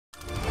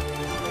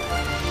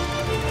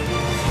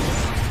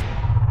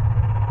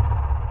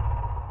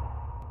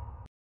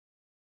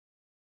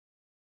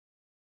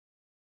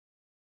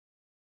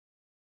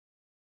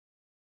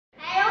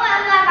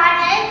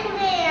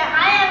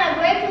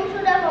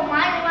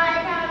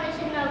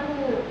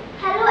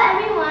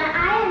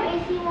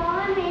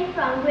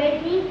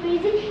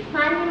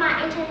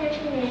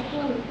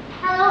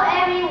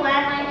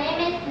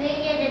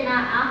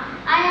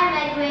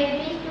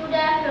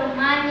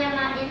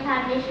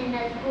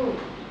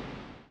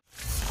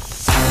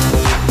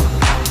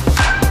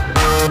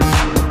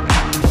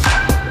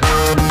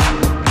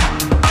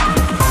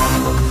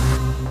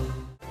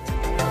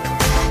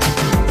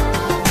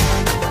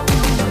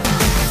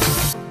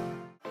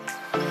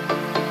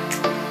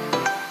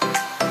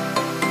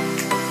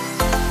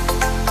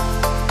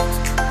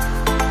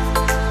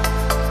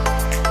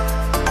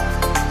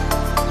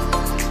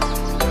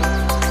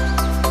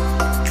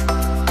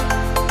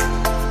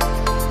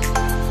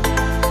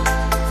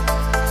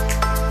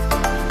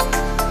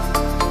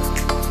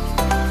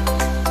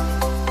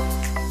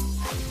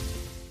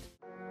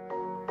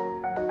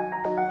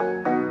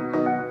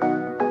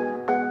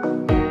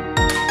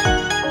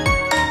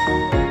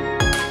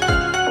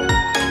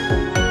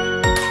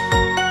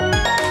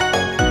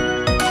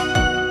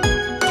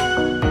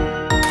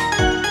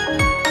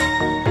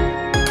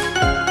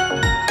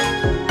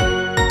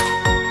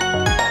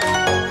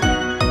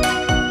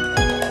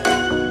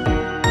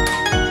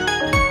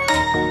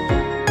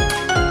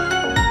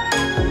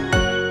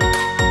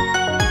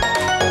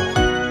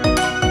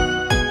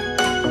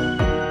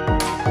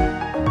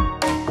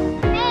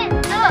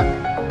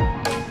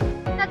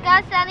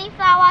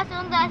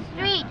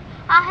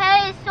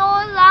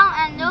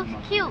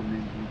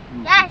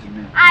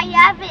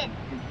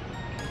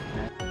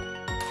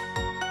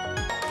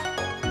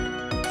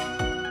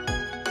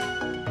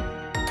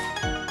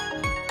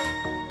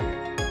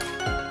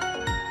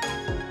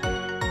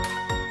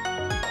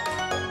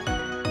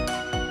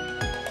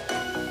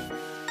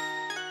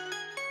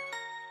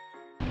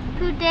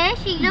Today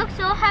she looks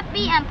so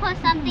happy and put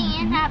something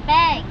in her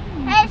bag.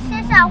 Hey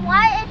sister,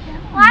 why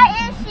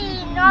is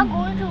she not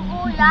going to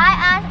go like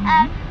us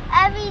and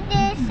every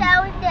day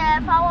selling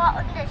the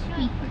flower on the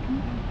street?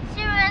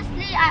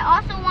 Seriously, I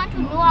also want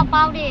to know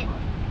about it.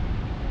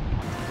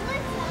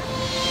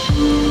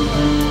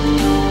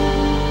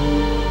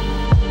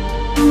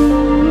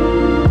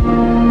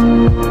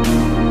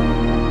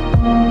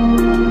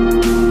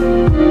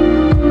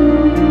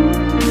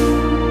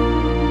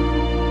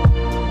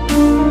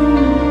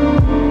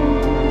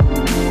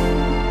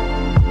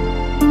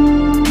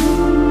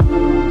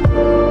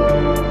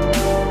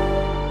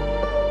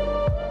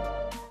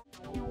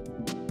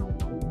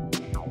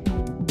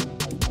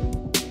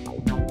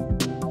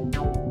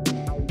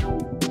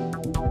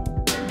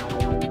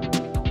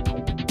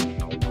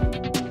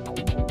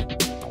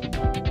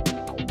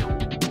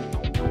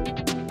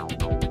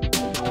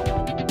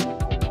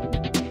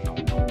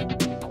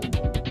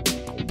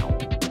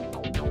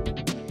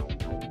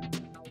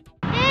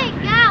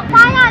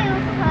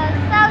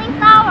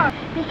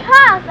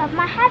 Because of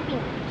my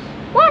happiness.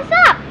 What's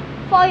up?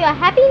 For your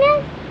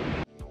happiness?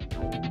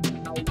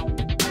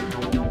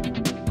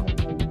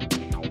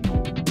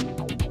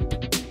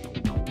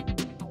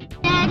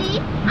 Daddy,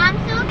 I'm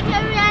so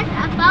curious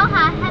about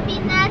her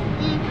happiness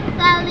in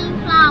selling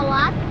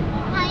flowers.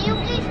 Can you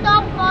please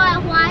stop for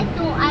a while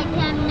so I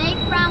can make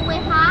friends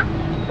with her?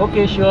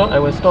 Okay, sure. I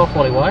will stop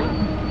for a while.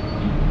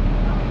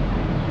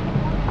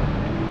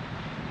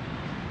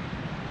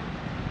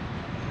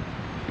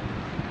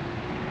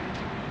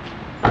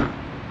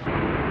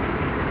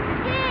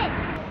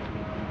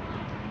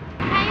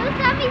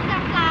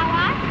 Some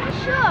flowers?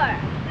 Sure.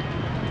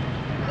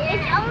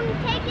 It's only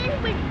taken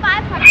with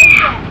 500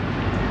 yen.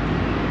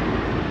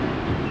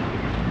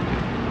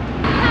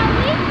 Can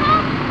we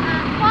talk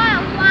for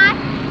a while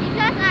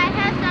because I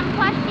have some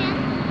questions?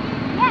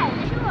 Yes,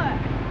 sure.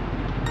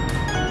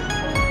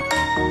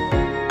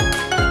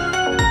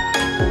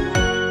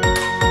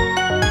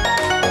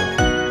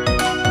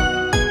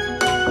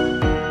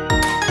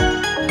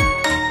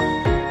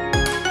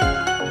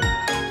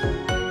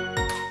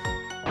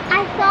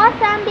 I saw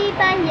some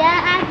people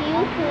yell at you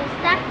to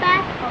step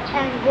back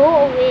and go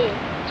away.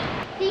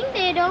 Think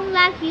they don't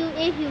like you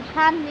if you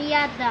come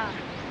near them.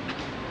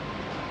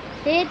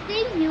 They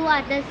think you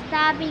are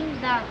disturbing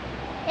them.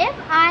 If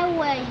I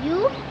were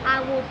you, I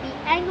would be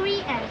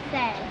angry and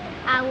sad.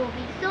 I would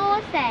be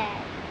so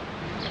sad.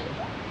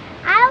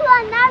 I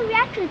will not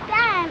react to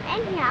them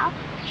anyhow,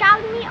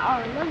 shout me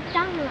or look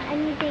down on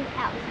anything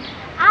else.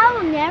 I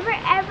will never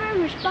ever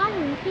respond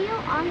and feel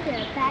under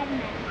a bad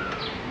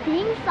man.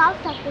 Being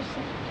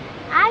self-sufficient,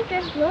 I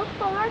just look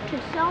forward to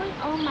sowing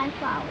all my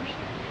flowers,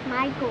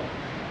 my goal.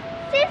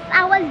 Since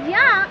I was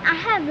young, I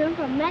have learned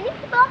from many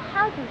people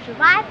how to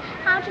survive,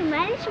 how to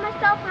manage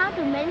myself, how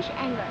to manage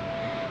anger.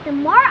 The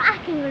more I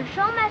can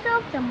control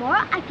myself, the more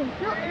I can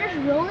feel it is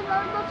really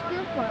valuable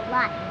skill for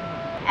life.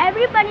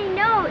 Everybody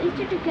knows it's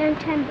easy to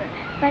get temper,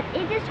 but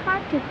it is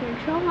hard to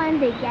control when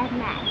they get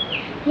mad.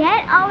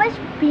 Yet always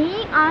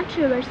being on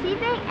to the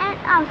receiving end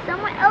of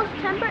someone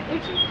else's temper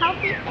isn't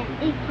healthy and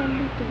it can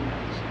be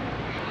dangerous.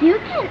 You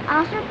can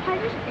also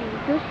practice in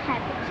good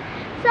habits.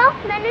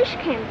 Self-manage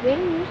can bring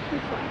you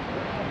success.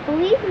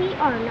 Believe me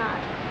or not.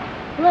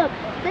 Look,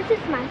 this is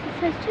my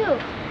success too.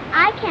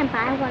 I can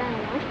buy what I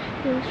want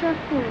through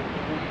food.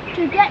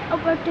 To get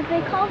over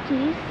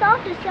difficulties,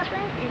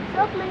 self-discipline and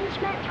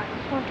self-management are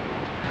important.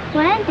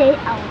 One day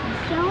I will be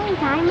sowing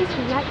diamonds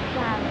like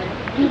flowers.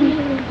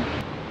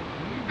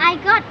 I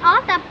got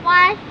all the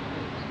points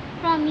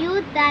from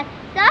you that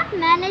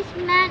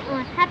self-management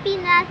or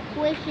happiness,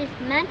 which is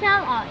mental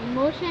or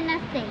emotional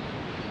state.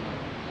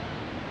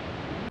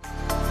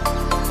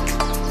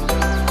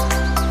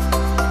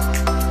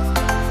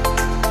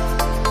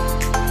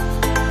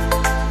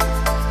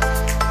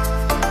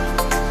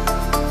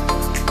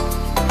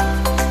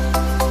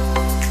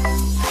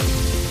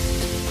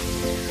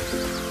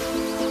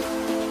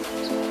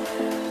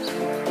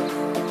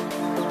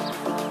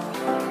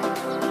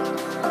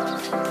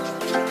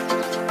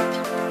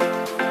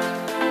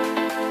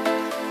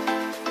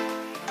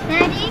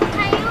 Daddy,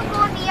 can you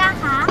go near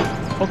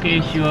her? Okay,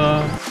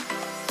 sure.